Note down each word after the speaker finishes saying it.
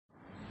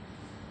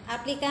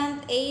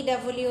Applicant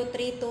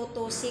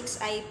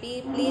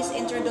AW3226IP, please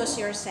introduce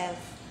yourself.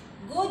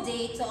 Good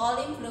day to all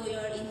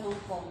employers in Hong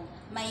Kong.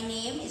 My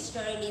name is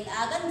Sherilyn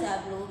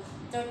Agandablo,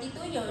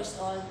 32 years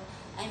old.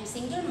 I'm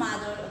single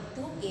mother of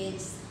 2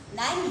 kids,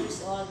 9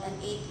 years old and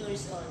 8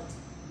 years old.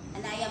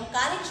 And I am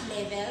college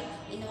level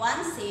in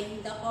one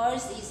SIM. The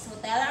course is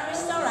Hotel and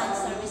Restaurant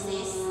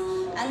Services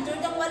under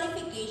the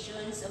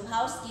qualifications of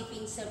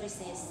housekeeping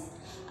services.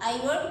 I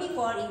worked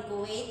before in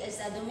Kuwait as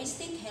a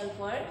domestic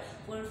helper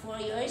for 4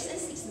 years and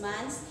 6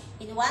 months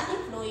in one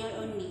employer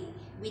only,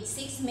 with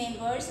 6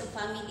 members of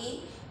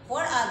family,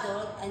 4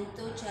 adults and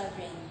 2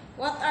 children.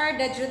 What are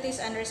the duties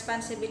and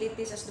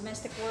responsibilities as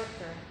domestic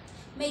worker?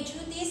 My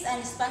duties and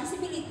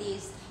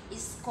responsibilities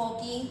is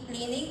cooking,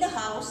 cleaning the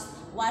house,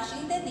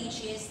 washing the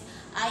dishes,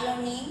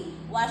 ironing,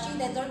 washing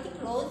the dirty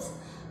clothes,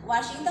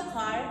 washing the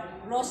car,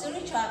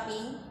 grocery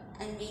shopping,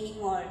 and many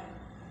more.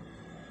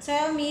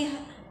 Tell me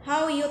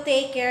how you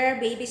take care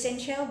of babies and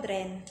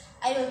children.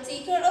 I will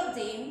take care of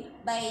them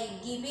by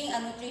giving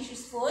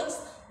nutritious foods,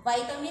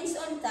 vitamins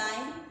on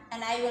time,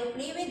 and I will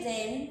play with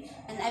them,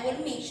 and I will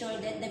make sure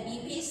that the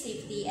baby is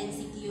safety and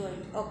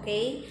secured.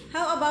 Okay.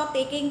 How about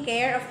taking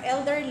care of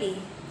elderly?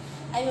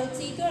 I will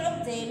take care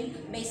of them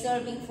by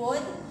serving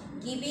food,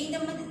 giving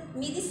them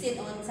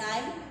medicine on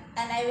time,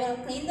 and I will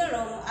clean the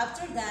room.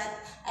 After that,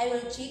 I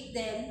will check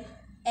them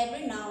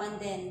every now and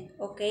then.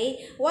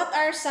 Okay. What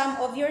are some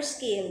of your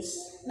skills?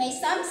 My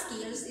some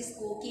skills is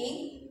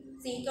cooking,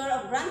 take care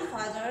of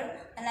grandfather,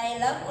 and I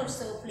love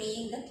also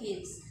playing the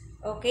kids.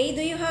 Okay.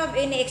 Do you have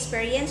any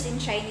experience in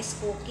Chinese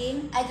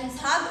cooking? I don't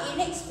have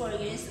any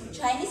experience with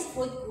Chinese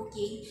food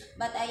cooking,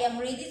 but I am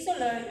ready to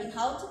learn on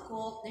how to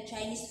cook the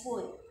Chinese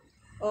food.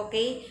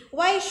 Okay.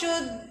 Why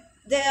should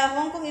the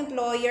Hong Kong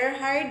employer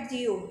hire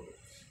you?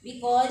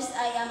 Because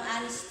I am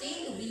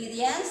honesty,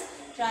 obedience,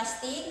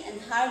 trusting,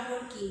 and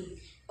hardworking.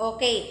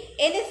 Okay.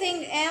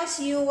 Anything else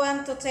you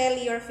want to tell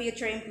your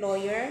future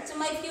employer? To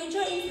my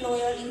future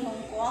employer in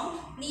Hong Kong,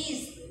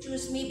 please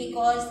choose me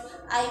because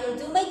I will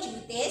do my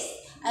duties,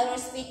 I will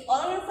respect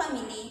all your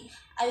family,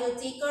 I will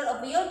take care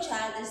of your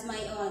child as my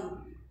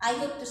own. I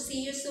hope to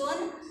see you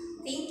soon.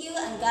 Thank you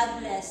and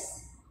God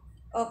bless.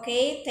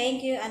 Okay.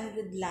 Thank you and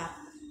good luck.